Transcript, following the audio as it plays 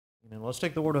Amen. Let's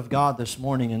take the Word of God this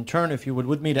morning and turn, if you would,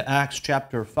 with me to Acts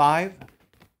chapter 5.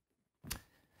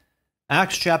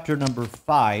 Acts chapter number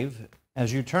 5.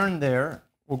 As you turn there,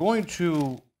 we're going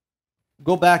to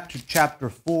go back to chapter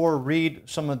 4, read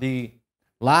some of the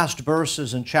last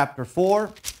verses in chapter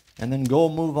 4, and then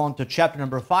move on to chapter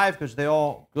number 5 because they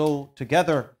all go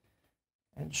together.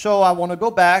 And so I want to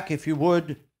go back, if you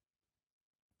would,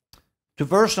 to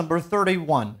verse number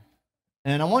 31.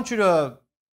 And I want you to,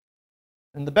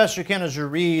 and the best you can as you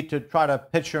read, to try to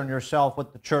picture in yourself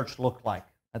what the church looked like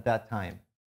at that time.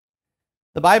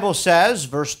 The Bible says,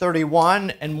 verse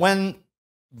 31,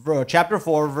 chapter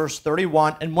 4, verse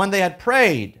 31, and when they had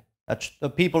prayed, that's the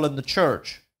people in the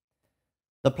church,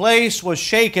 the place was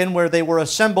shaken where they were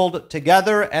assembled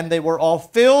together, and they were all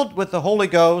filled with the Holy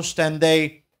Ghost, and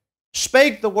they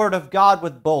spake the word of God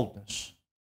with boldness.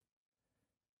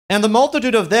 And the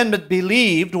multitude of them that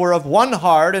believed were of one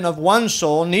heart and of one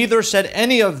soul, neither said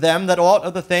any of them that aught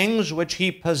of the things which he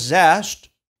possessed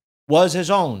was his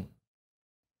own.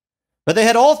 But they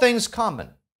had all things common,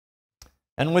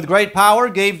 and with great power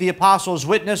gave the apostles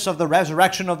witness of the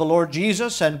resurrection of the Lord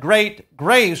Jesus, and great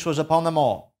grace was upon them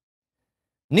all.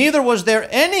 Neither was there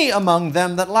any among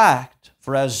them that lacked,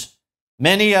 for as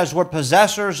many as were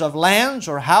possessors of lands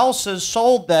or houses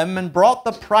sold them, and brought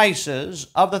the prices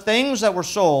of the things that were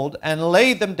sold, and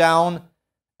laid them down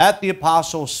at the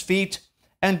apostles' feet,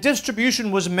 and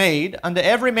distribution was made unto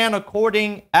every man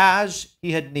according as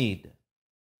he had need.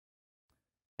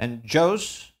 And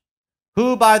Joseph,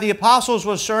 who by the apostles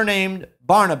was surnamed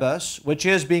Barnabas, which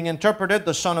is, being interpreted,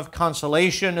 the son of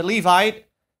consolation, a Levite,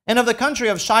 and of the country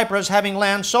of Cyprus, having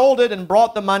land, sold it, and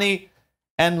brought the money,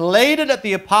 and laid it at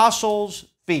the apostles'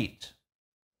 feet.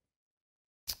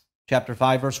 Chapter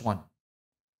 5, verse 1.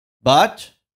 But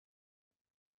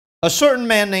a certain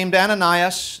man named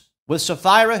Ananias, with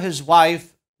Sapphira his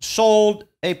wife, sold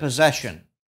a possession,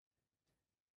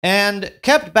 and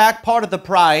kept back part of the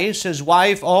price, his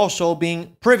wife also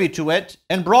being privy to it,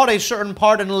 and brought a certain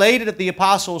part and laid it at the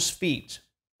apostles' feet.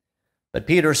 But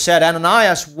Peter said,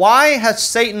 Ananias, why hath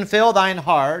Satan filled thine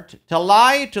heart to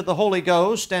lie to the Holy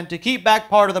Ghost, and to keep back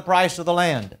part of the price of the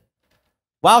land?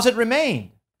 Whilst it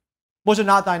remained, was it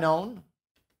not thine own?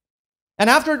 And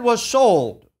after it was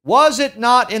sold, was it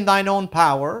not in thine own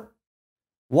power?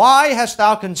 Why hast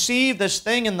thou conceived this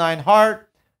thing in thine heart?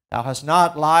 Thou hast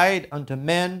not lied unto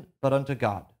men, but unto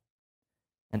God.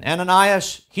 And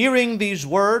Ananias, hearing these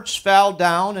words, fell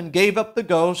down and gave up the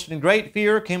ghost, and great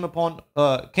fear came on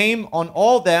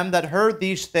all them that heard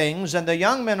these things. And the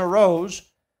young men arose,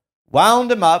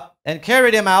 wound him up, and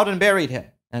carried him out and buried him.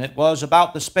 And it was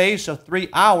about the space of 3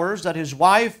 hours that his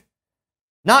wife,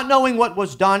 not knowing what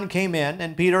was done, came in.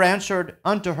 And Peter answered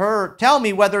unto her, Tell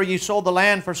me whether ye sold the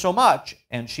land for so much.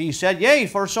 And she said, Yea,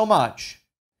 for so much.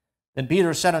 Then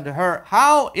Peter said unto her,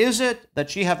 How is it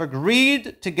that ye have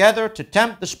agreed together to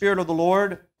tempt the Spirit of the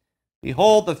Lord?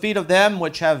 Behold, the feet of them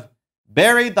which have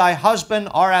buried thy husband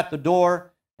are at the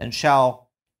door, and shall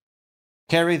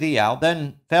carry thee out.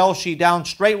 Then fell she down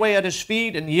straightway at his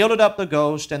feet, and yielded up the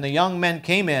ghost. And the young men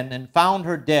came in, and found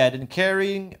her dead, and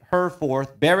carrying her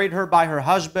forth, buried her by her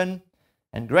husband.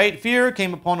 And great fear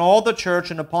came upon all the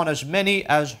church, and upon as many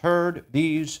as heard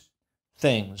these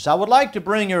things. I would like to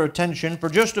bring your attention for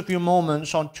just a few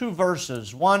moments on two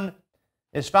verses. One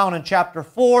is found in chapter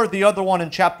 4, the other one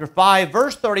in chapter 5.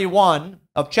 Verse 31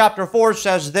 of chapter 4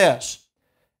 says this,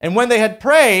 And when they had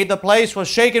prayed, the place was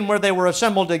shaken where they were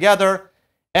assembled together,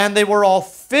 and they were all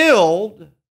filled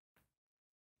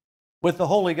with the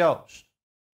Holy Ghost.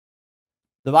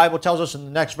 The Bible tells us in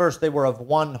the next verse they were of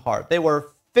one heart. They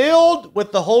were filled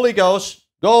with the Holy Ghost.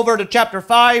 Go over to chapter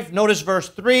 5, notice verse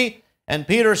 3. And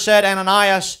Peter said,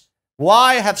 Ananias,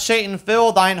 why hath Satan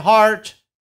filled thine heart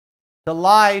to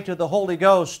lie to the Holy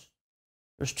Ghost?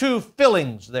 There's two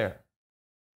fillings there.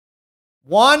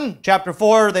 One, chapter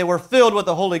 4, they were filled with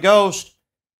the Holy Ghost.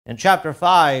 In chapter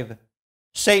 5,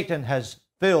 Satan has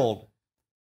filled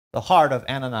the heart of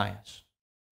Ananias.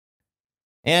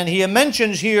 And he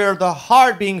mentions here the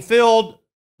heart being filled,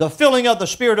 the filling of the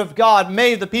Spirit of God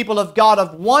made the people of God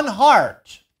of one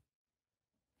heart.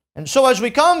 And so as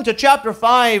we come to chapter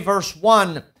 5, verse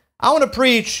 1, I want to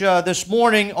preach this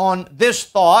morning on this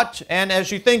thought. And as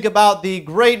you think about the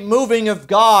great moving of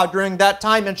God during that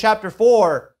time in chapter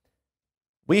 4,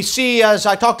 we see, as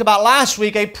I talked about last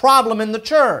week, a problem in the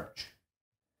church.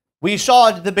 We saw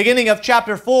at the beginning of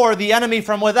chapter 4, the enemy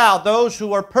from without, those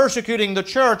who are persecuting the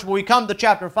church. We come to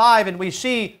chapter 5 and we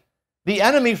see the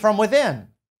enemy from within.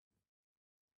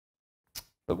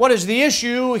 But what is the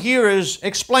issue here is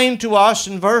explained to us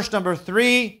in verse number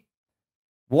 3.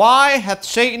 Why hath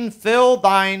Satan filled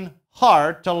thine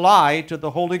heart to lie to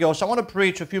the Holy Ghost. I want to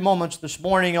preach a few moments this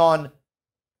morning on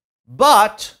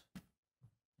but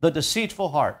the deceitful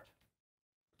heart.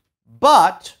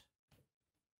 But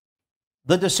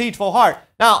the deceitful heart.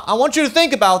 Now, I want you to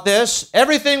think about this.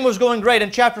 Everything was going great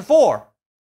in chapter 4.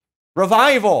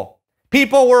 Revival.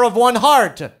 People were of one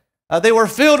heart. They were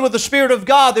filled with the Spirit of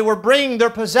God. They were bringing their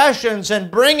possessions and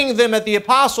bringing them at the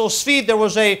apostles' feet.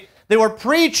 They were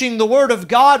preaching the Word of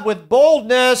God with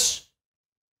boldness,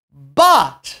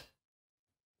 but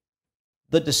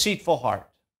the deceitful heart.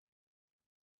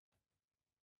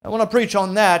 I want to preach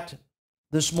on that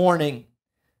this morning.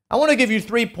 I want to give you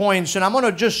 3 points, and I'm going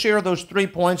to just share those 3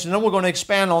 points, and then we're going to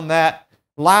expand on that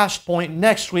last point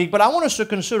next week. But I want us to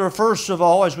consider, first of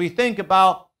all, as we think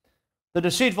about the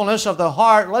deceitfulness of the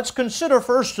heart, let's consider,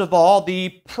 first of all,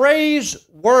 the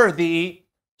praiseworthy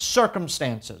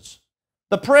circumstances.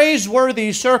 The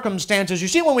praiseworthy circumstances. You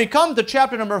see, when we come to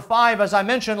chapter number 5, as I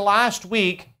mentioned last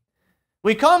week,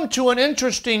 we come to an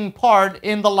interesting part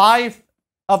in the life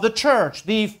of the church,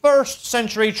 the first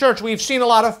century church. We've seen a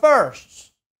lot of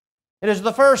firsts. It is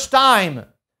the first time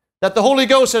that the Holy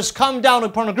Ghost has come down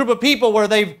upon a group of people where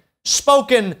they've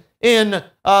spoken in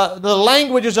the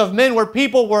languages of men, where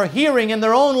people were hearing in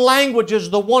their own languages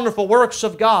the wonderful works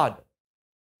of God.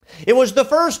 It was the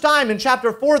first time in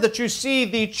chapter 4 that you see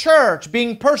the church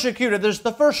being persecuted. There's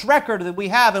the first record that we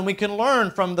have, and we can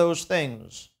learn from those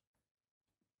things.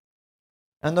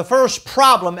 And the first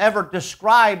problem ever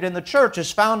described in the church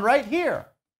is found right here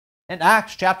in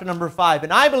Acts chapter number 5.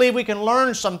 And I believe we can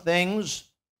learn some things,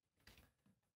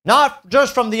 not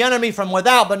just from the enemy from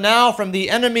without, but now from the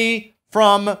enemy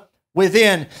from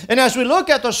within. And as we look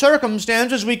at the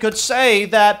circumstances, we could say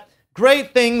that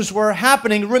great things were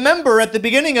happening. Remember, at the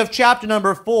beginning of chapter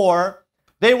number 4,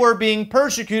 they were being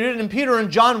persecuted, and Peter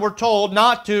and John were told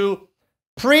not to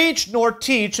preach nor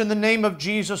teach in the name of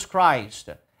Jesus Christ.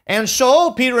 And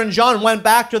so Peter and John went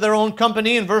back to their own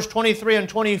company in verse 23 and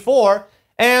 24,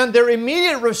 and their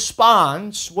immediate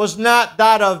response was not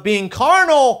that of being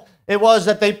carnal, it was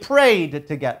that they prayed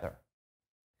together.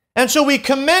 And so we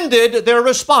commended their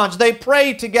response. They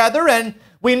prayed together, and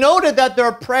we noted that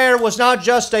their prayer was not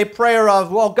just a prayer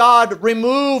of, well, God,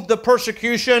 remove the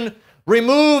persecution,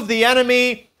 remove the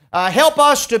enemy, help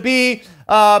us to be,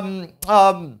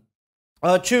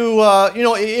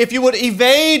 if you would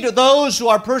evade those who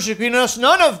are persecuting us.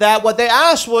 None of that. What they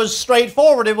asked was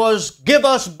straightforward. It was, give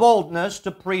us boldness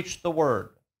to preach the word.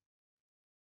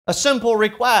 A simple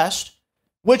request,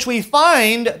 which we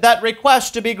find that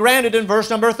request to be granted in verse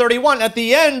number 31. At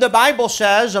the end, the Bible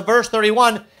says, of verse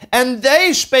 31, and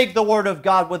they spake the word of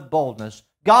God with boldness.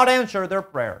 God answered their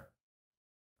prayer.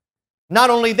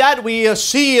 Not only that, we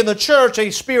see in the church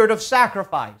a spirit of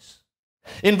sacrifice.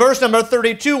 In verse number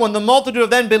 32, when the multitude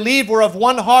of them believed were of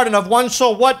one heart and of one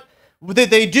soul, what did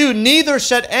they do? Neither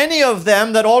said any of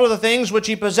them that all of the things which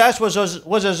he possessed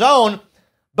was his own,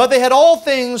 but they had all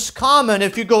things common.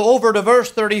 If you go over to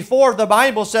verse 34, the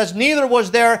Bible says, neither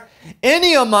was there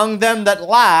any among them that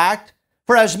lacked,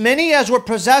 for as many as were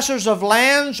possessors of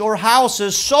lands or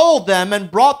houses sold them and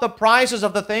brought the prices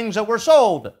of the things that were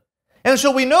sold. And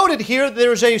so we noted here that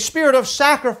there's a spirit of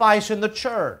sacrifice in the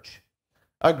church.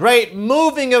 A great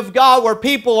moving of God where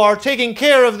people are taking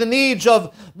care of the needs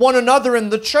of one another in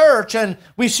the church. And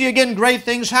we see again great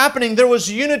things happening. There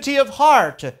was unity of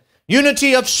heart,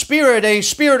 unity of spirit, a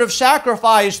spirit of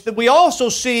sacrifice that we also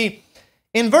see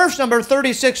in verse number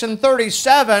 36 and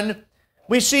 37.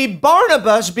 We see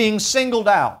Barnabas being singled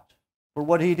out for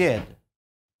what he did.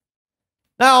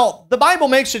 Now, the Bible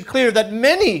makes it clear that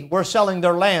many were selling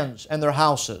their lands and their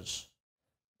houses.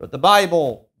 But the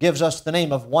Bible gives us the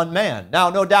name of one man.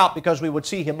 Now, no doubt, because we would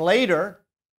see him later,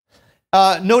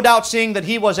 no doubt seeing that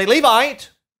he was a Levite,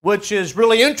 which is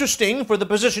really interesting for the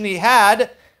position he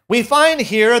had, we find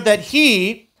here that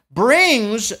he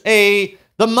brings the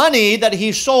money that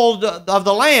he sold of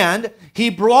the land. He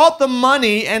brought the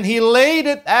money and he laid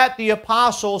it at the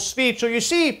apostles' feet. So you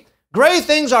see, great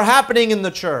things are happening in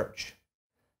the church.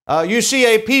 You see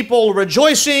a people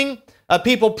rejoicing, a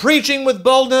people preaching with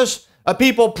boldness, a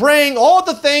people praying, all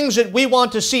the things that we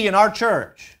want to see in our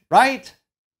church, right?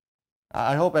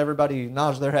 I hope everybody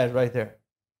nods their head right there.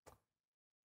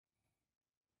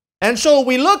 And so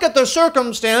we look at the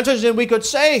circumstances and we could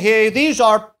say, hey, these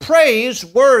are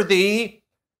praiseworthy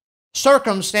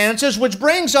circumstances, which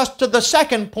brings us to the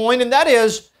second point, and that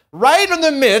is right in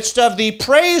the midst of the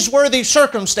praiseworthy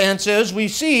circumstances, we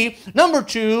see, number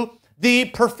 2, the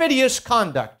perfidious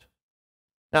conduct.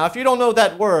 Now, if you don't know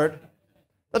that word,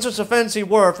 that's just a fancy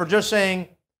word for just saying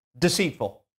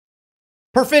deceitful.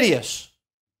 Perfidious.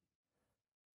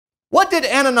 What did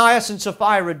Ananias and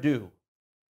Sapphira do?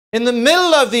 in the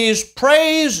middle of these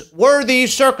praiseworthy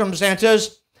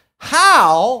circumstances,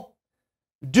 how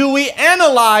do we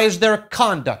analyze their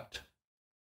conduct?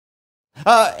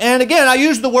 And again, I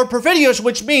use the word perfidious,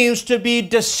 which means to be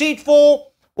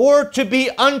deceitful or to be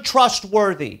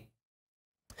untrustworthy.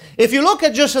 If you look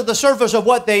at just at the surface of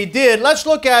what they did, let's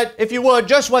look at, if you would,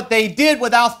 just what they did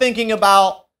without thinking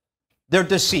about their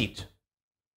deceit.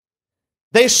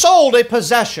 They sold a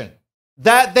possession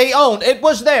that they owned. It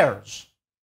was theirs.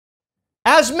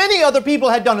 As many other people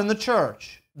had done in the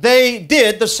church, they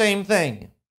did the same thing.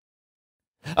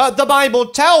 The Bible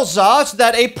tells us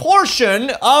that a portion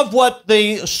of what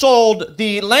they sold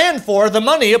the land for, the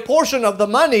money, a portion of the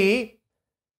money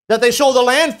that they sold the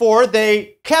land for,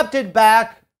 they kept it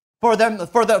back for them,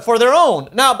 for their own.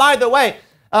 Now, by the way,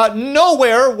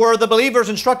 nowhere were the believers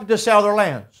instructed to sell their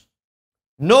lands.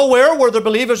 Nowhere were the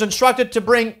believers instructed to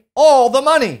bring all the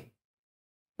money.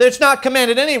 It's not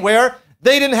commanded anywhere.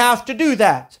 They didn't have to do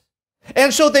that.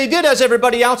 And so they did as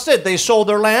everybody else did. They sold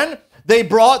their land. They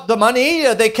brought the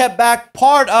money. They kept back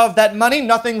part of that money.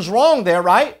 Nothing's wrong there,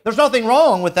 right? There's nothing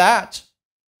wrong with that.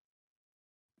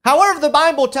 However, the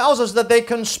Bible tells us that they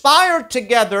conspired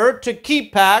together to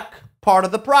keep back part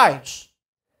of the price.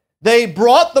 They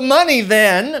brought the money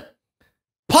then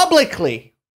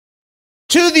publicly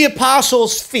to the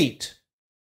apostles' feet.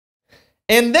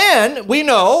 And then we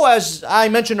know, as I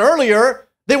mentioned earlier,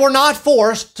 they were not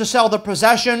forced to sell the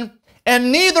possession,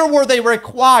 and neither were they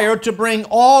required to bring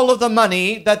all of the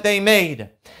money that they made.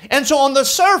 And so on the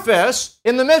surface,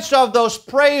 in the midst of those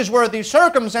praiseworthy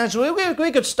circumstances,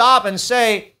 we could stop and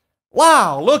say,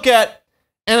 wow, look at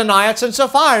Ananias and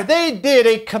Sapphira. They did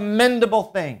a commendable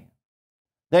thing.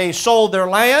 They sold their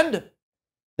land.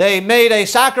 They made a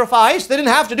sacrifice. They didn't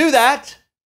have to do that.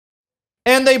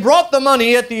 And they brought the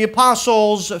money at the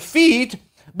apostles' feet.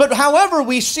 But however,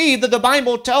 we see that the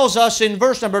Bible tells us in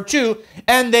verse number 2,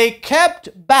 and they kept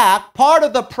back part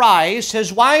of the price,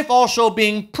 his wife also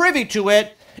being privy to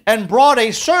it, and brought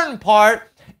a certain part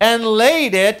and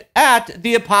laid it at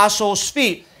the apostles'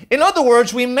 feet. In other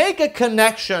words, we make a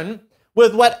connection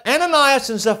with what Ananias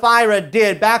and Sapphira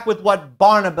did back with what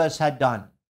Barnabas had done.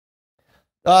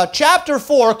 Chapter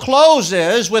 4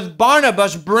 closes with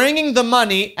Barnabas bringing the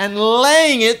money and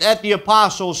laying it at the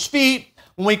apostles' feet.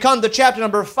 When we come to chapter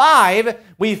number 5,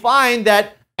 we find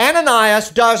that Ananias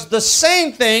does the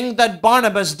same thing that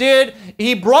Barnabas did.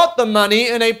 He brought the money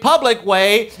in a public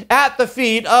way at the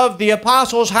feet of the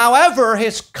apostles. However,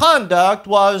 his conduct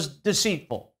was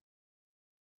deceitful.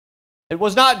 It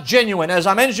was not genuine. As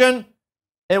I mentioned,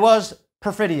 it was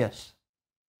perfidious.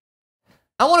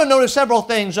 I want to notice several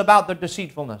things about their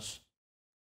deceitfulness.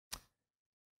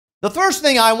 The first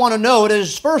thing I want to note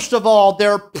is, first of all,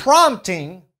 their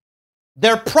prompting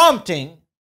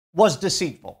was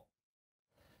deceitful.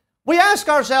 We ask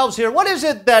ourselves here, what is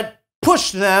it that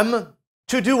pushed them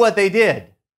to do what they did?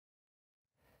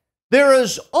 There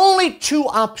is only two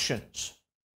options.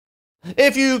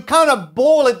 If you kind of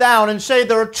boil it down and say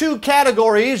there are two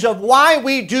categories of why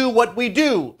we do what we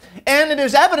do. And it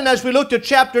is evident as we looked at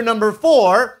chapter number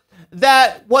 4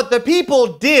 that what the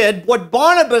people did, what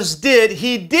Barnabas did,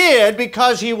 he did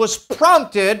because he was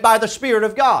prompted by the Spirit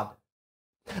of God.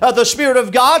 The Spirit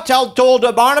of God told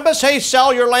Barnabas, hey,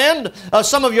 sell your land.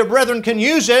 Some of your brethren can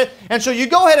use it. And so you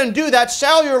go ahead and do that,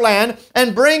 sell your land,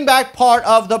 and bring back part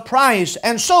of the price.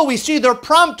 And so we see their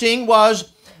prompting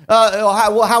was,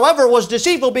 however, was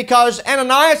deceitful because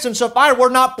Ananias and Sapphira were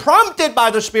not prompted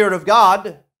by the Spirit of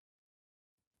God.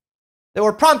 They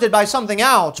were prompted by something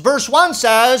else. Verse 1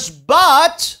 says,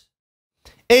 but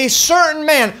a certain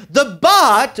man. The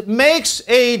but makes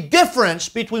a difference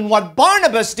between what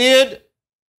Barnabas did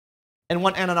and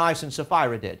what Ananias and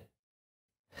Sapphira did.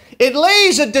 It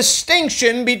lays a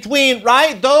distinction between,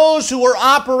 right, those who were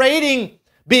operating,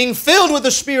 being filled with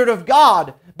the Spirit of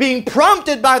God, being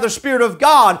prompted by the Spirit of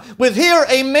God, with here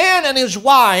a man and his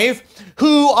wife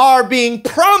who are being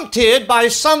prompted by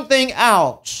something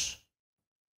else.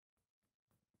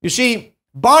 You see,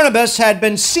 Barnabas had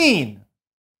been seen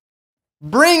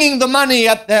bringing the money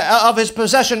of his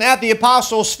possession at the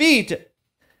apostles' feet.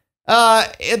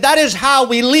 That is how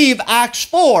we leave Acts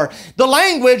 4. The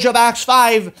language of Acts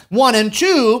 5, 1 and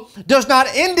 2 does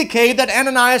not indicate that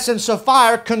Ananias and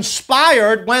Sapphira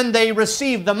conspired when they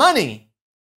received the money.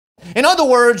 In other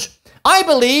words, I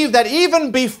believe that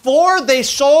even before they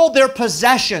sold their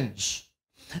possessions,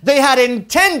 they had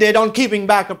intended on keeping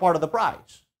back a part of the price.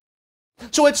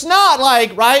 So it's not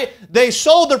like, right, they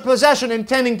sold their possession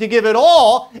intending to give it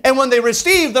all, and when they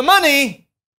received the money,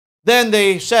 then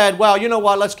they said, well, you know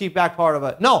what, let's keep back part of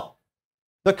it. No,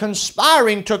 the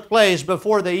conspiring took place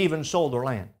before they even sold their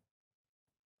land.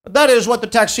 That is what the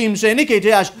text seems to indicate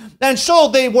to us. And so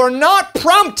they were not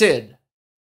prompted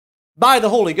by the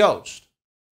Holy Ghost,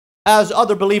 as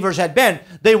other believers had been.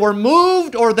 They were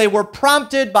moved or they were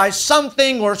prompted by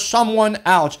something or someone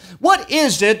else. What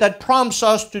is it that prompts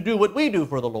us to do what we do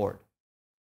for the Lord?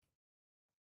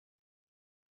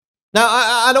 Now,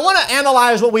 I don't want to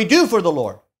analyze what we do for the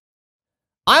Lord.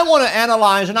 I want to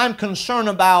analyze, and I'm concerned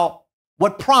about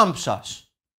what prompts us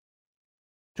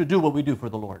to do what we do for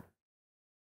the Lord.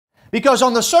 Because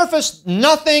on the surface,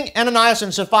 nothing Ananias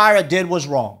and Sapphira did was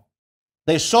wrong.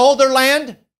 They sold their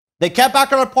land, they kept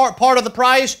back a part of the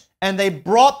price, and they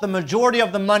brought the majority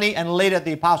of the money and laid it at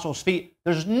the apostles' feet.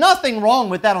 There's nothing wrong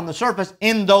with that on the surface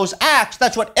in those acts.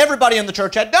 That's what everybody in the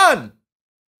church had done.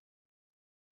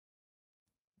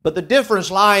 But the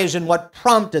difference lies in what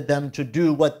prompted them to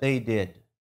do what they did.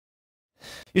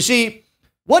 You see,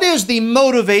 what is the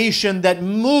motivation that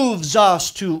moves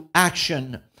us to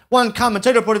action? One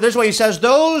commentator put it this way. He says,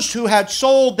 those who had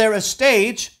sold their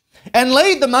estates and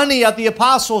laid the money at the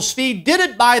apostles' feet did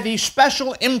it by the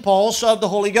special impulse of the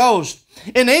Holy Ghost,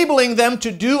 enabling them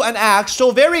to do an act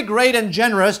so very great and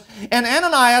generous. And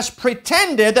Ananias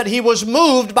pretended that he was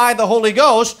moved by the Holy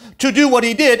Ghost to do what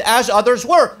he did as others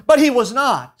were, but he was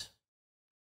not.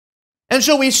 And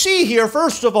so we see here,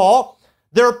 first of all,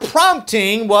 their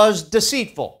prompting was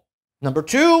deceitful. Number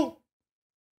two,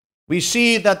 we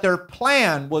see that their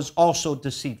plan was also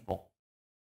deceitful.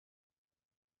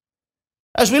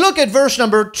 As we look at verse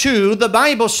number 2, the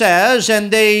Bible says,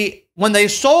 and when they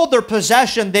sold their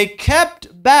possession, they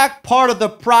kept back part of the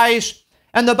price,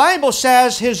 and the Bible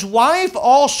says his wife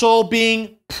also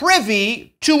being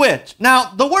privy to it.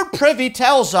 Now, the word privy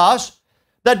tells us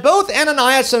that both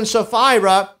Ananias and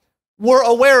Sapphira were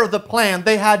aware of the plan.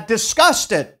 They had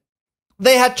discussed it.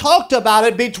 They had talked about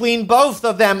it between both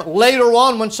of them. Later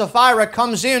on, when Sapphira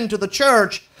comes into the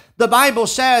church, the Bible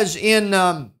says in,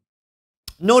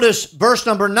 notice verse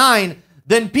number 9,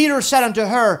 then Peter said unto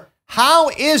her, how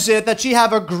is it that ye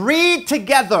have agreed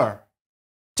together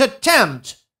to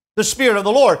tempt the Spirit of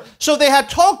the Lord? So they had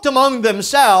talked among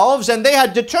themselves, and they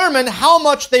had determined how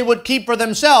much they would keep for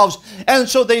themselves. And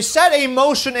so they set a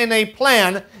motion in a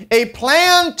plan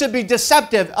to be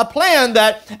deceptive, a plan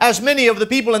that, as many of the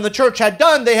people in the church had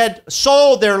done, they had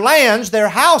sold their lands, their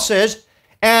houses,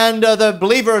 and the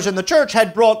believers in the church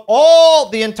had brought all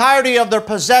the entirety of their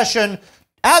possession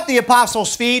at the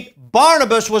apostles' feet.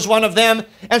 Barnabas was one of them.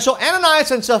 And so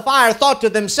Ananias and Sapphira thought to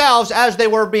themselves, as they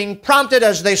were being prompted,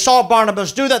 as they saw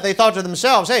Barnabas do that, they thought to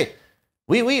themselves, hey,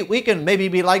 we can maybe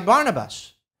be like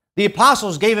Barnabas. The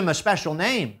apostles gave him a special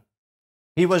name.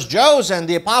 He was chosen.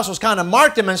 The apostles kind of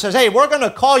marked him and says, hey, we're going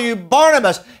to call you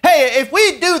Barnabas. Hey, if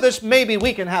we do this, maybe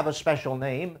we can have a special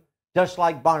name, just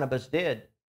like Barnabas did.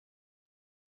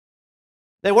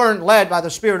 They weren't led by the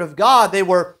Spirit of God. They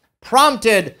were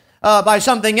prompted by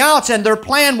something else, and their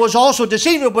plan was also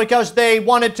deceitful because they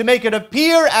wanted to make it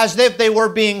appear as if they were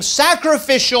being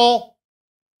sacrificial,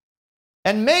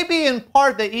 and maybe in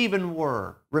part they even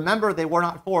were. Remember, they were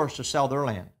not forced to sell their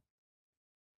land.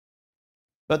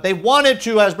 But they wanted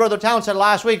to, as Brother Town said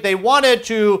last week, they wanted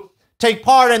to take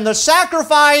part in the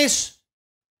sacrifice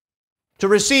to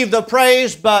receive the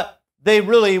praise, but they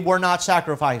really were not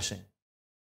sacrificing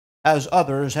as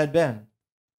others had been.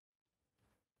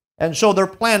 And so their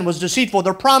plan was deceitful.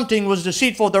 Their prompting was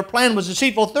deceitful. Their plan was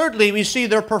deceitful. Thirdly, we see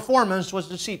their performance was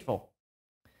deceitful.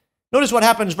 Notice what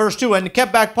happens, verse 2, and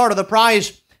kept back part of the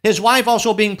prize, his wife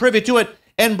also being privy to it,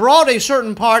 and brought a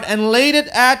certain part and laid it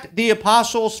at the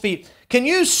apostles' feet. Can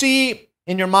you see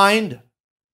in your mind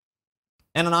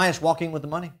Ananias walking with the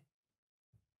money?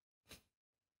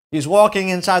 He's walking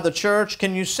inside the church.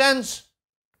 Can you sense?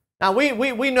 Now, we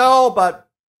know, but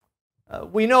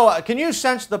we know, can you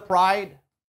sense the pride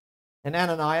in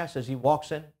Ananias as he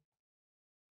walks in?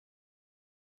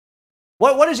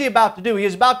 What is he about to do? He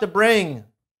is about to bring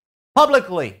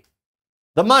publicly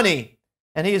the money,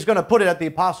 and he is going to put it at the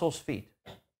apostles' feet.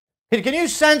 Can you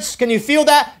sense, can you feel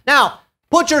that? Now,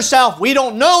 put yourself, we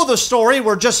don't know the story.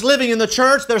 We're just living in the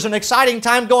church. There's an exciting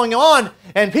time going on,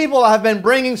 and people have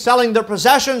been selling their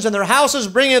possessions and their houses,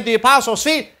 bringing it at the apostles'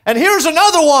 feet. And here's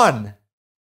another one.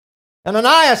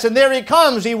 Ananias, and there he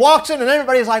comes. He walks in, and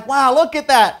everybody's like, wow, look at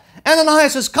that.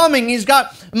 Ananias is coming. He's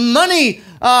got money.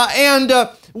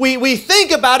 We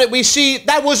think about it. We see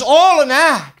that was all an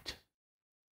act.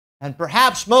 And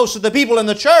perhaps most of the people in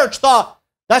the church thought,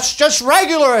 that's just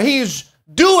regular. He's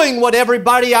doing what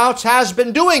everybody else has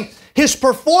been doing. His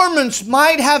performance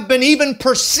might have been even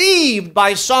perceived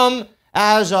by some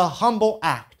as a humble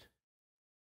act.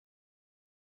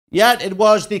 Yet it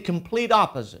was the complete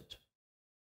opposite.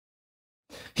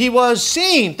 He was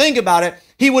seen, think about it,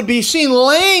 he would be seen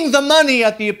laying the money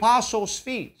at the apostles'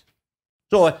 feet.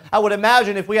 So I would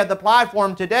imagine if we had the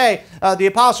platform today, the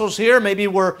apostles here maybe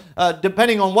were,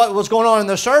 depending on what was going on in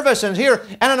the service, and here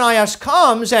Ananias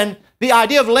comes, and the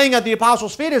idea of laying at the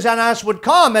apostles' feet is Ananias would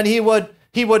come, and he would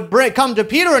come to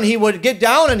Peter, and he would get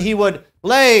down, and he would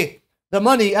lay the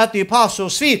money at the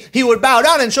apostles' feet. He would bow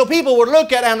down, and so people would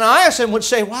look at Ananias and would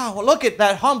say, wow, look at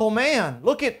that humble man.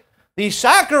 Look at the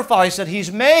sacrifice that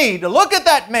he's made. Look at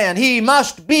that man. He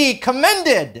must be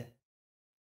commended.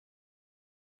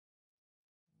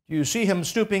 Do you see him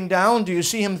stooping down? Do you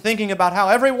see him thinking about how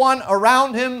everyone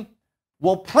around him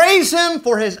will praise him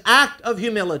for his act of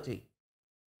humility?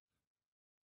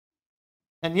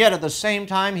 And yet at the same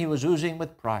time, he was oozing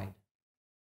with pride.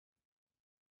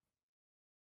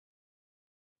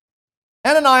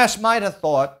 Ananias might have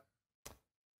thought,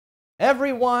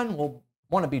 everyone will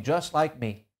want to be just like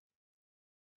me.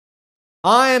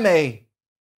 I am a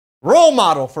role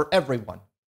model for everyone.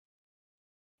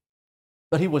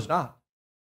 But he was not.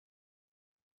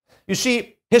 You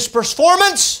see, his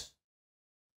performance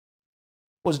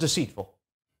was deceitful.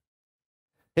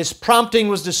 His prompting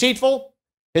was deceitful.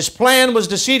 His plan was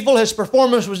deceitful. His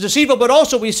performance was deceitful. But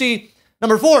also we see,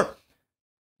 number 4,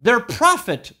 their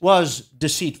profit was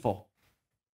deceitful.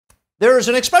 There is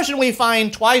an expression we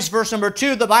find twice, verse number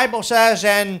 2. The Bible says,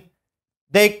 and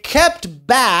they kept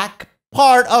back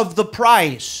part of the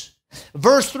price.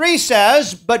 Verse 3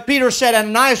 says, but Peter said,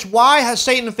 Ananias, why has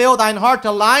Satan filled thine heart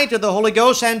to lie to the Holy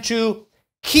Ghost and to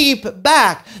keep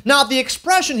back? Now, the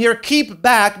expression here, keep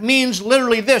back, means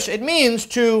literally this. It means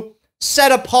to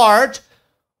set apart.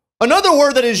 Another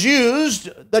word that is used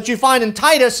that you find in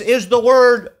Titus is the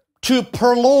word to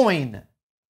purloin,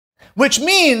 which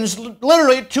means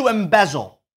literally to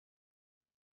embezzle.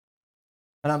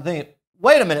 And I'm thinking,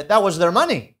 wait a minute, that was their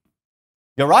money.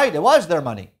 You're right, it was their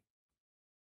money.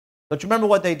 But you remember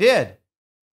what they did?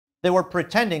 They were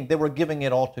pretending they were giving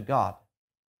it all to God.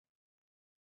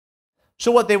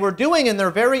 So what they were doing in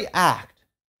their very act,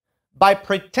 by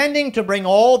pretending to bring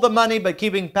all the money but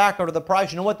keeping back out of the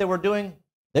price, you know what they were doing?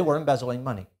 They were embezzling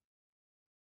money.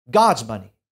 God's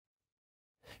money.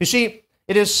 You see,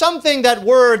 it is something, that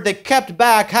word that kept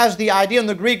back has the idea in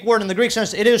the Greek word, in the Greek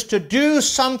sense, it is to do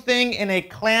something in a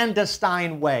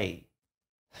clandestine way.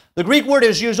 The Greek word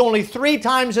is used only 3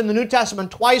 times in the New Testament,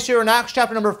 twice here in Acts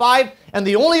chapter number 5, and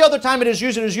the only other time it is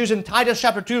used in Titus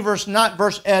chapter 2, verse 9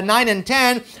 and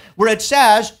 10, where it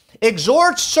says,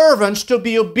 exhort servants to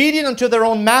be obedient unto their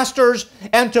own masters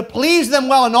and to please them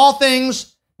well in all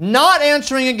things, not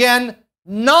answering again,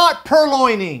 not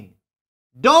purloining.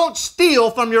 Don't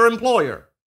steal from your employer.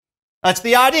 That's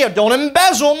the idea. Don't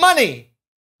embezzle money.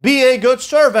 Be a good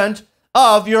servant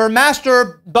of your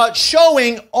master, but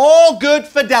showing all good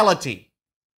fidelity.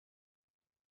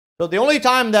 So the only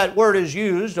time that word is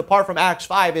used, apart from Acts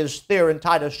 5, is there in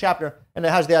Titus chapter, and it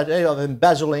has the idea of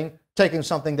embezzling, taking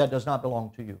something that does not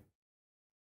belong to you.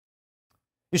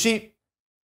 You see,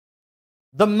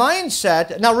 the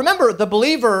mindset, now remember, the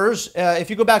believers, if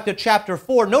you go back to chapter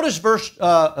 4, notice verse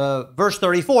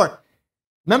 34.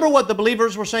 Remember what the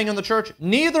believers were saying in the church?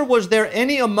 Neither was there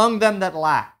any among them that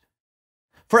lacked.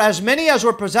 For as many as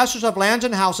were possessors of lands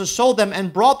and houses sold them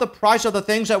and brought the price of the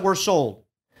things that were sold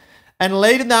and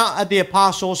laid it down at the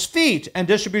apostles' feet, and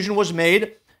distribution was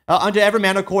made unto every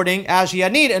man according as he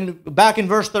had need. And back in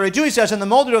verse 32 he says, and the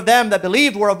multitude of them that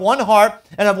believed were of one heart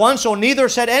and of one soul, neither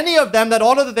said any of them that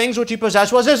all of the things which he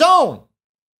possessed was his own.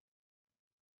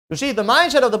 You see, the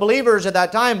mindset of the believers at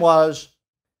that time was,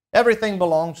 everything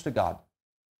belongs to God.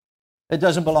 It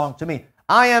doesn't belong to me.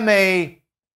 I am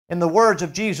in the words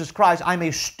of Jesus Christ, I'm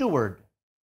a steward.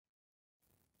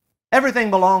 Everything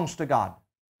belongs to God.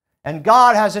 And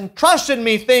God has entrusted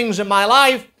me things in my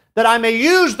life that I may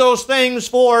use those things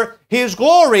for His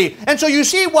glory. And so you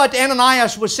see what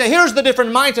Ananias would say. Here's the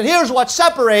different mindset. Here's what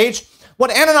separates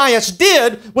what Ananias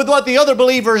did with what the other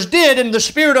believers did in the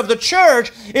spirit of the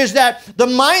church, is that the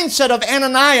mindset of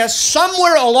Ananias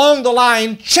somewhere along the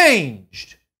line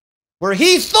changed, where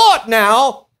he thought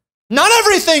now, not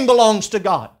everything belongs to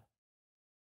God.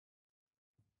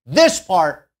 This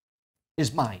part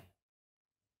is mine.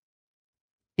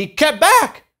 He kept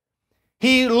back.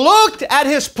 He looked at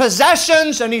his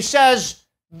possessions and he says,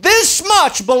 this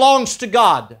much belongs to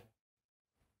God,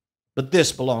 but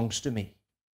this belongs to me.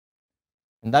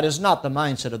 And that is not the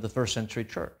mindset of the first century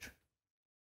church.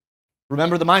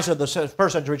 Remember, the mindset of the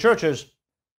first century church is,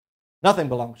 nothing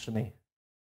belongs to me.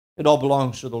 It all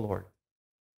belongs to the Lord.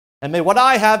 And may what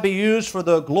I have be used for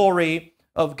the glory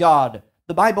of God.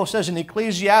 The Bible says in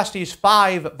Ecclesiastes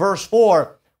 5, verse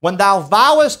 4, when thou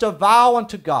vowest a vow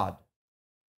unto God,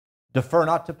 defer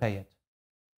not to pay it.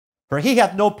 For he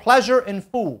hath no pleasure in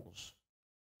fools.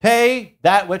 Pay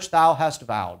that which thou hast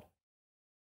vowed.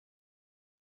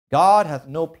 God hath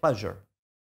no pleasure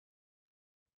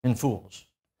in fools.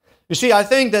 You see, I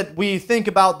think that we think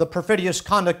about the perfidious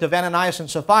conduct of Ananias and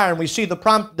Sapphira, and we see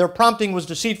their prompting was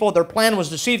deceitful, their plan was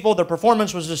deceitful, their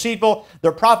performance was deceitful,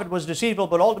 their profit was deceitful,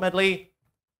 but ultimately,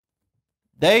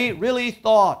 they really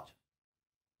thought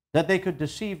that they could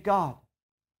deceive God.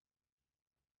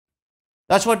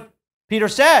 That's what Peter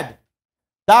said.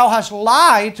 Thou hast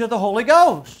lied to the Holy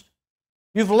Ghost.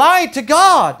 You've lied to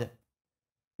God.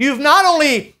 You've not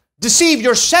only deceived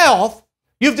yourself,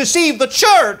 you've deceived the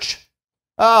church.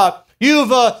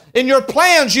 In your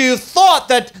plans, you thought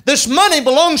that this money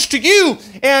belongs to you,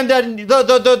 and the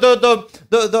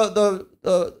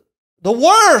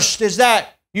worst is that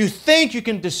you think you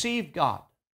can deceive God.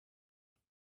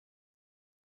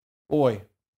 Boy,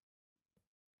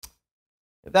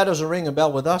 if that doesn't ring a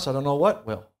bell with us, I don't know what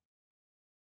will.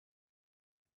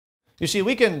 You see,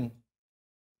 we can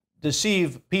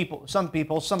deceive people, some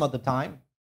of the time.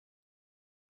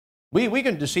 We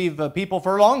can deceive people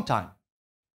for a long time.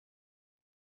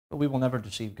 But we will never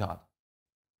deceive God.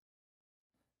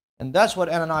 And that's what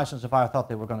Ananias and Sapphira thought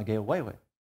they were going to get away with.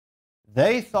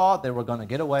 They thought they were going to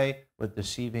get away with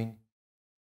deceiving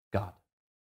God.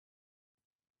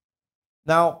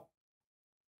 Now,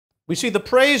 we see the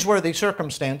praiseworthy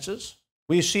circumstances.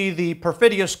 We see the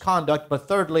perfidious conduct. But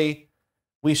thirdly,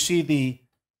 we see the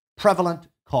prevalent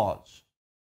cause.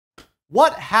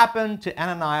 What happened to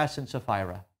Ananias and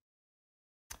Sapphira?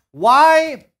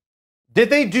 Why did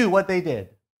they do what they did?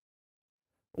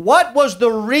 What was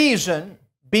the reason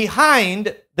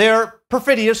behind their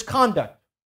perfidious conduct?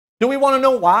 Do we want to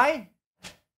know why?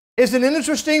 Isn't it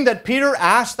interesting that Peter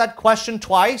asked that question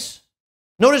twice?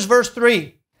 Notice verse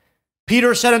 3.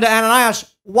 Peter said unto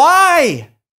Ananias, Why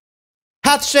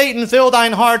hath Satan filled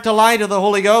thine heart to lie to the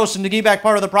Holy Ghost and to give back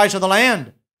part of the price of the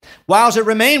land? Whiles it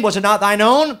remained, was it not thine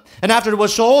own? And after it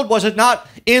was sold, was it not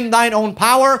in thine own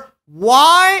power?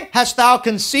 Why hast thou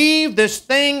conceived this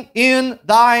thing in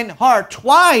thine heart?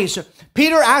 Twice,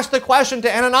 Peter asked the question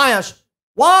to Ananias,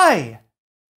 why?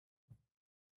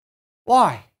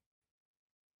 Why?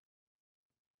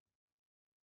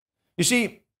 You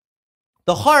see,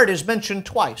 the heart is mentioned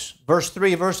twice, verse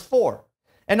 3, verse 4.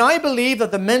 And I believe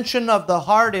that the mention of the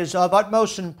heart is of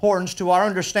utmost importance to our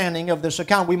understanding of this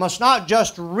account. We must not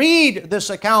just read this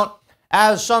account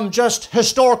as some just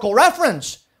historical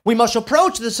reference. We must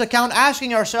approach this account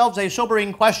asking ourselves a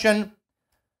sobering question.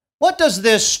 What does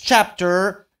this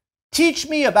chapter teach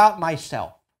me about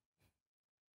myself?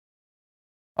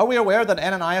 Are we aware that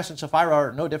Ananias and Sapphira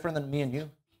are no different than me and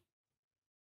you?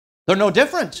 They're no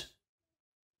different.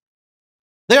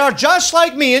 They are just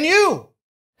like me and you.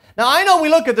 Now, I know we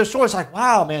look at this story, it's like,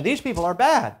 wow, man, these people are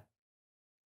bad.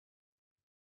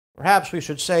 Perhaps we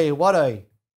should say, what a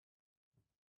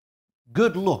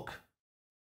good look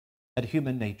at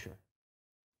human nature.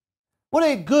 What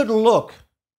a good look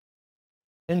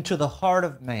into the heart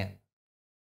of man.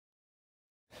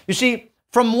 You see,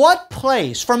 from what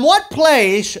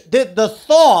place did the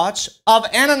thoughts of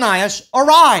Ananias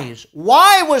arise?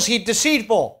 Why was he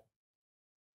deceitful?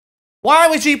 Why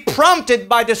was he prompted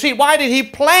by deceit? Why did he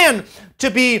plan to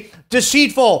be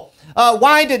deceitful?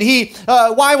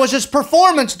 Why was his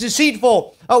performance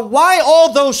deceitful? Why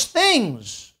all those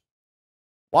things?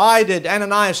 Why did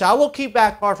Ananias say, I will keep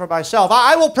back part for myself.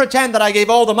 I will pretend that I gave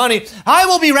all the money. I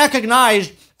will be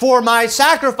recognized for my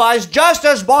sacrifice, just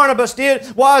as Barnabas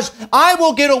I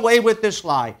will get away with this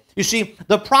lie. You see,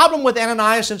 the problem with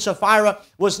Ananias and Sapphira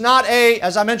was not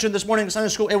as I mentioned this morning in Sunday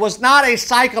school, it was not a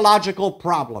psychological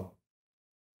problem.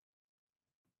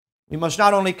 We must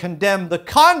not only condemn the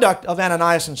conduct of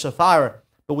Ananias and Sapphira,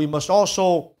 but we must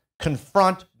also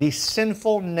confront the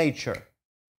sinful nature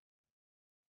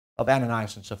of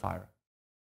Ananias and Sapphira.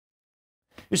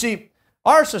 You see,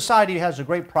 our society has a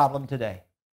great problem today,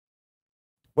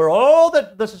 where all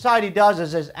that the society does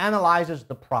is analyzes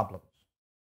the problems.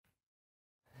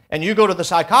 And you go to the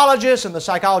psychologist, and the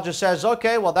psychologist says,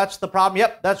 okay, well, that's the problem.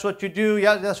 Yep, that's what you do.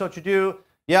 Yeah, that's what you do.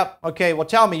 Yep, okay, well,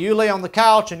 tell me. You lay on the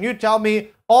couch, and you tell me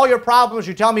all your problems.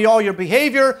 You tell me all your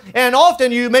behavior, and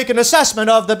often you make an assessment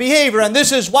of the behavior, and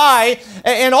this is why.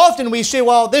 And often we say,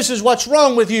 well, this is what's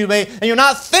wrong with you, and you're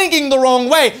not thinking the wrong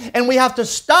way. And we have to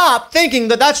stop thinking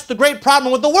that that's the great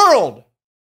problem with the world.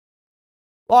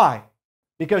 Why?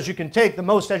 Because you can take the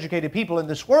most educated people in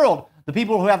this world, the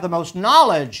people who have the most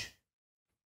knowledge,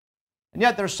 and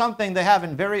yet there's something they have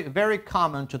in very, very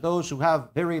common to those who have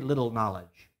very little knowledge.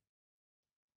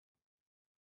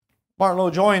 Martin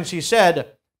Lloyd-Jones, he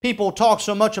said, people talk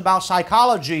so much about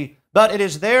psychology, but it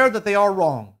is there that they are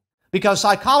wrong. Because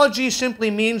psychology simply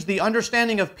means the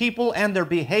understanding of people and their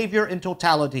behavior in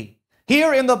totality.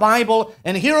 Here in the Bible,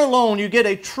 and here alone, you get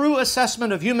a true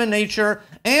assessment of human nature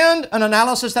and an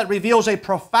analysis that reveals a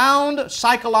profound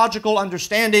psychological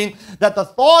understanding that the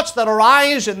thoughts that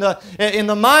arise in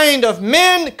the mind of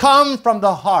men come from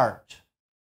the heart.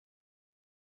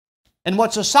 And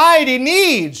what society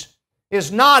needs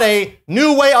is not a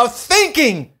new way of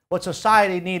thinking. What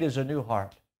society needs is a new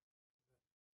heart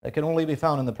that can only be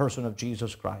found in the person of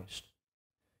Jesus Christ.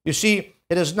 You see,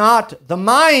 it is not the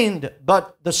mind,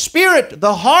 but the spirit,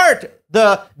 the heart,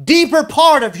 the deeper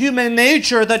part of human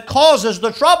nature that causes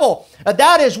the trouble.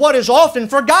 That is what is often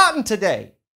forgotten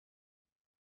today.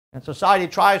 And society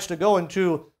tries to go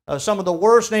into some of the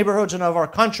worst neighborhoods of our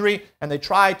country, and they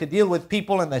try to deal with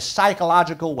people in the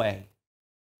psychological way.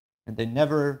 And they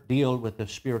never deal with the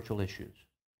spiritual issues.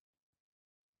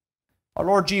 Our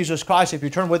Lord Jesus Christ, if you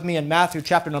turn with me in Matthew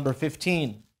chapter number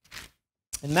 15.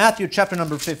 In Matthew chapter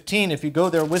number 15, if you go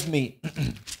there with me,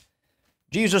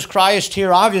 Jesus Christ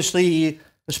here, obviously, he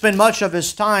spent much of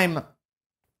his time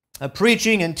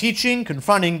preaching and teaching,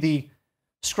 confronting the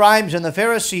scribes and the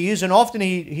Pharisees, and often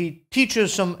he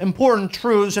teaches some important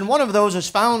truths, and one of those is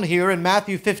found here in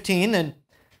Matthew 15. And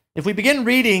if we begin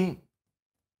reading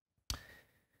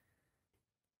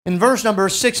in verse number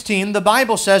 16, the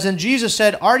Bible says, "And Jesus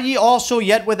said, Are ye also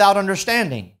yet without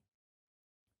understanding?"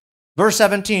 Verse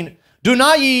 17, "Do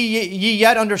not ye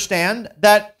yet understand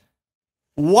that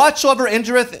whatsoever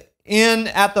entereth in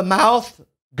at the mouth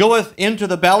goeth into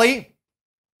the belly,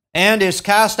 and is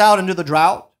cast out into the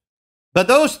drought? But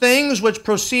those things which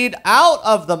proceed out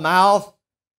of the mouth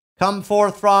come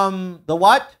forth from the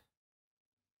what?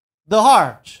 The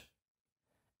heart.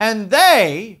 And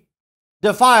they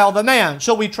defile the man."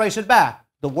 So we trace it back.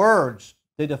 The words,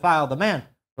 they defile the man.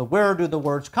 But where do the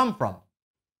words come from?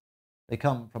 They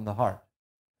come from the heart.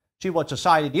 See, what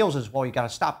society deals is, well, you got to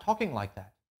stop talking like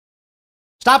that.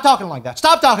 Stop talking like that.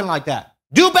 Stop talking like that.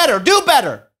 Do better. Do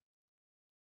better.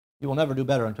 You will never do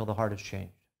better until the heart is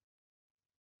changed.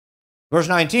 Verse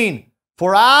 19,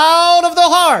 "For out of the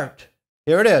heart,"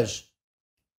 here it is,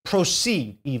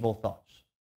 "proceed evil thoughts."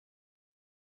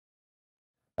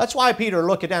 That's why Peter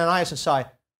looked at Ananias and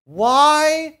said,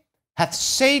 "Why hath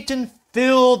Satan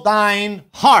filled thine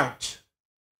heart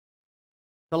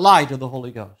to lie to the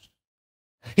Holy Ghost?"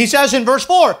 He says in verse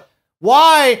 4,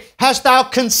 "Why hast thou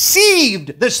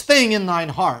conceived this thing in thine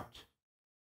heart?"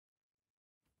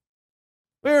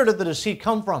 Where did the deceit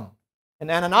come from? In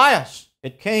Ananias.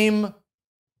 It came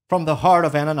from the heart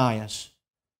of Ananias.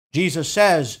 Jesus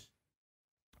says,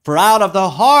 "For out of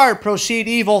the heart proceed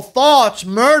evil thoughts,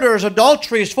 murders,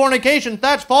 adulteries, fornications,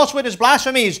 thefts, false witness,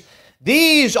 blasphemies.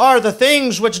 These are the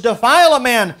things which defile a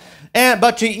man.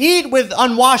 But to eat with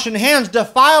unwashen hands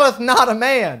defileth not a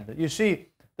man." You see,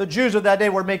 the Jews of that day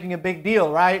were making a big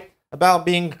deal, right? About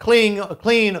being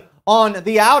clean on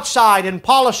the outside and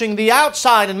polishing the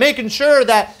outside and making sure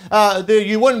that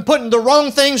you wouldn't put the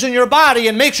wrong things in your body,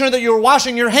 and make sure that you're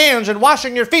washing your hands and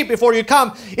washing your feet before you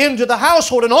come into the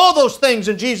household and all those things.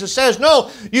 And Jesus says,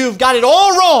 no, you've got it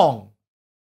all wrong.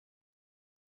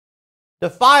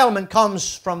 Defilement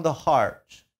comes from the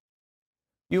heart.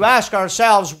 You ask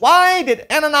ourselves, why did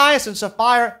Ananias and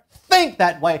Sapphira think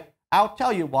that way? I'll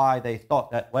tell you why they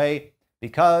thought that way.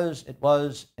 Because it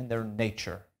was in their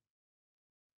nature.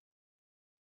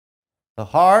 The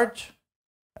heart,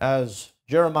 as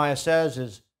Jeremiah says,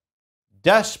 is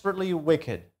desperately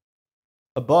wicked.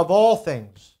 Above all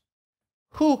things,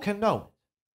 who can know it?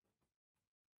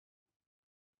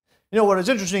 You know what is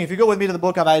interesting, if you go with me to the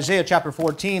book of Isaiah chapter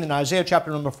 14, in Isaiah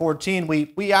chapter number 14,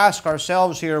 we ask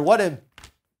ourselves here,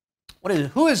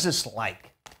 who is this like?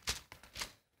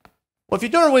 Well, if you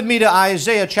turn with me to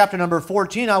Isaiah chapter number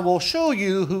 14, I will show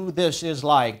you who this is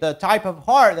like. The type of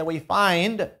heart that we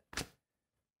find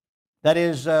that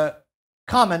is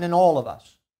common in all of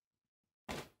us.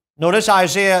 Notice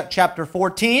Isaiah chapter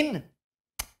 14.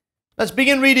 Let's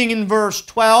begin reading in verse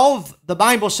 12. The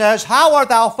Bible says, "How art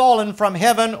thou fallen from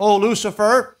heaven, O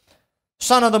Lucifer,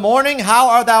 son of the morning? How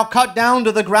art thou cut down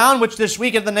to the ground, which didst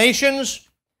weaken the nations?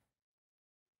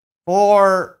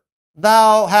 For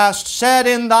thou hast said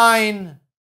in thine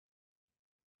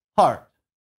heart,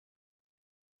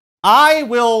 I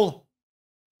will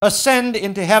ascend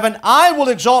into heaven. I will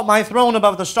exalt my throne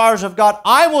above the stars of God.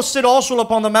 I will sit also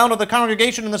upon the mount of the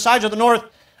congregation in the sides of the north.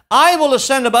 I will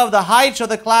ascend above the heights of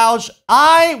the clouds.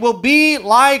 I will be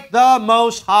like the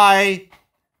Most High.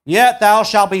 Yet thou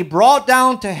shalt be brought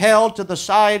down to hell to the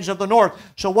sides of the north."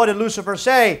 So what did Lucifer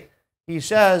say? He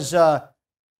says,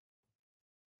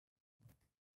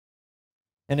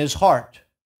 in his heart,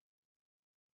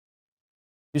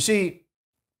 You see,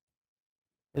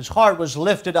 his heart was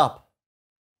lifted up.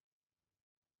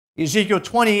 Ezekiel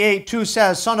 28:2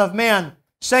 says, Son of man,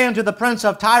 say unto the prince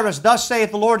of Tyrus, Thus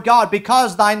saith the Lord God,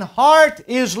 because thine heart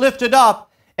is lifted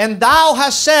up, and thou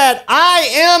hast said, I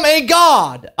am a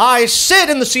God. I sit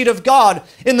in the seat of God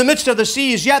in the midst of the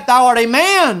seas, yet thou art a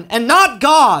man and not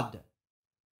God.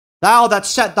 Thou that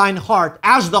set thine heart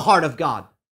as the heart of God.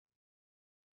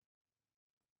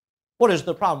 What is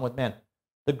the problem with man?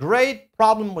 The great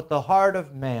problem with the heart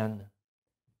of man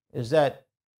is that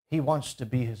he wants to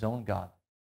be his own God.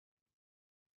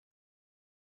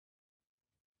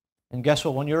 And guess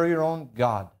what? When you're your own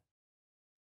God,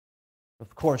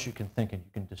 of course you can think and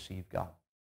you can deceive God.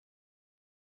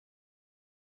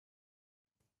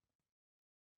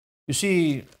 You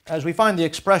see, as we find the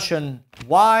expression,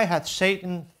 why hath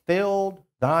Satan filled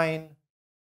thine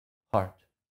heart?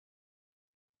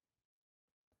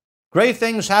 Great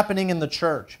things happening in the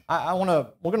church.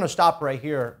 We're going to stop right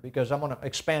here because I'm going to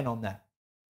expand on that.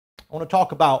 I want to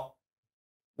talk about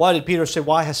why did Peter say,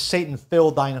 why has Satan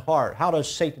filled thine heart? How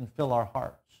does Satan fill our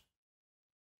hearts?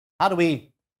 How do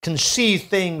we conceive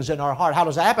things in our heart? How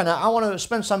does that happen? I want to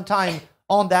spend some time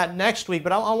on that next week,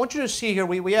 but I want you to see here,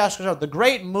 we ask ourselves, the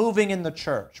great moving in the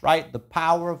church, right? The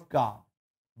power of God,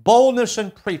 boldness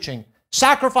in preaching,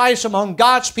 sacrifice among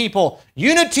God's people,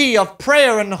 unity of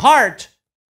prayer and heart,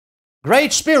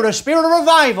 great spirit, a spirit of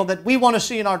revival that we want to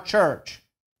see in our church.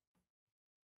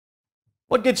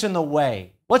 What gets in the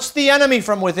way? What's the enemy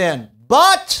from within?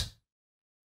 But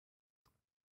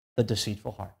the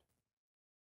deceitful heart.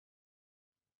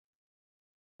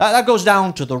 That goes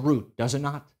down to the root, does it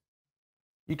not?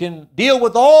 You can deal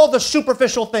with all the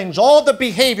superficial things, all the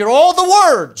behavior, all the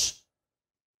words.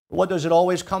 What does it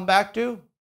always come back to?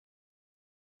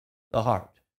 The heart.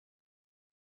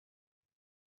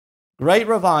 Great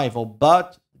revival,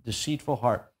 but deceitful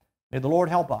heart. May the Lord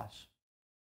help us.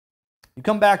 You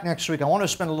come back next week, I want to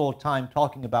spend a little time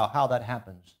talking about how that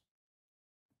happens.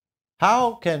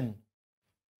 How can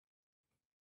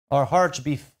our hearts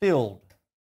be filled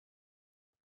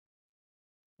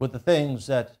with the things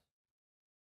that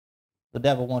the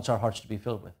devil wants our hearts to be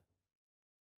filled with?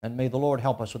 And may the Lord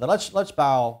help us with that. Let's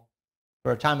bow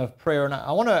for a time of prayer. And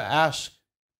I want to ask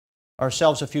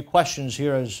ourselves a few questions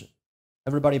here as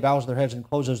everybody bows their heads and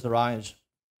closes their eyes.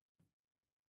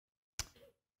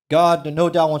 God, no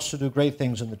doubt, wants to do great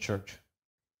things in the church.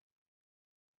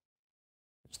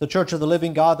 It's the church of the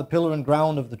living God, the pillar and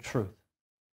ground of the truth.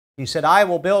 He said, I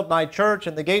will build my church,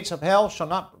 and the gates of hell shall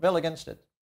not prevail against it.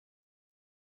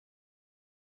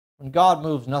 When God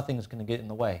moves, nothing is going to get in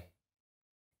the way.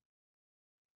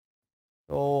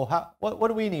 So what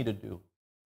do we need to do?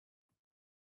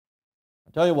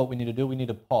 I'll tell you what we need to do. We need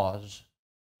to pause,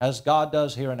 as God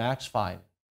does here in Acts 5.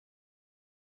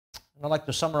 And I'd like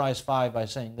to summarize 5 by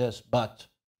saying this, but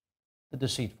the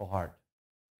deceitful heart.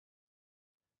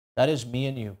 That is me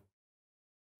and you.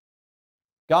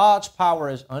 God's power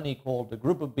is unequaled. The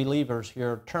group of believers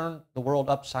here turned the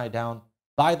world upside down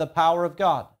by the power of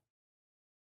God.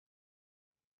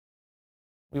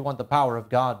 We want the power of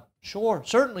God. Sure,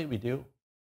 certainly we do.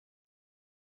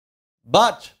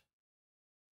 But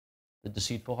the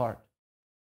deceitful heart.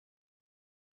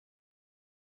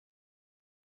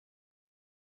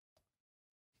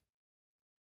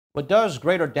 What does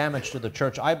greater damage to the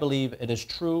church, I believe it is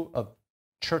true of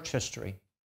church history.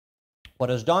 What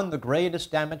has done the greatest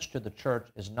damage to the church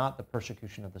is not the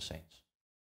persecution of the saints.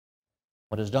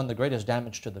 What has done the greatest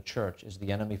damage to the church is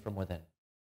the enemy from within.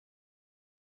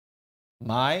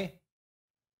 My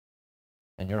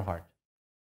and your heart.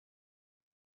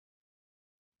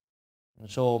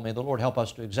 And so may the Lord help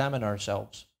us to examine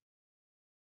ourselves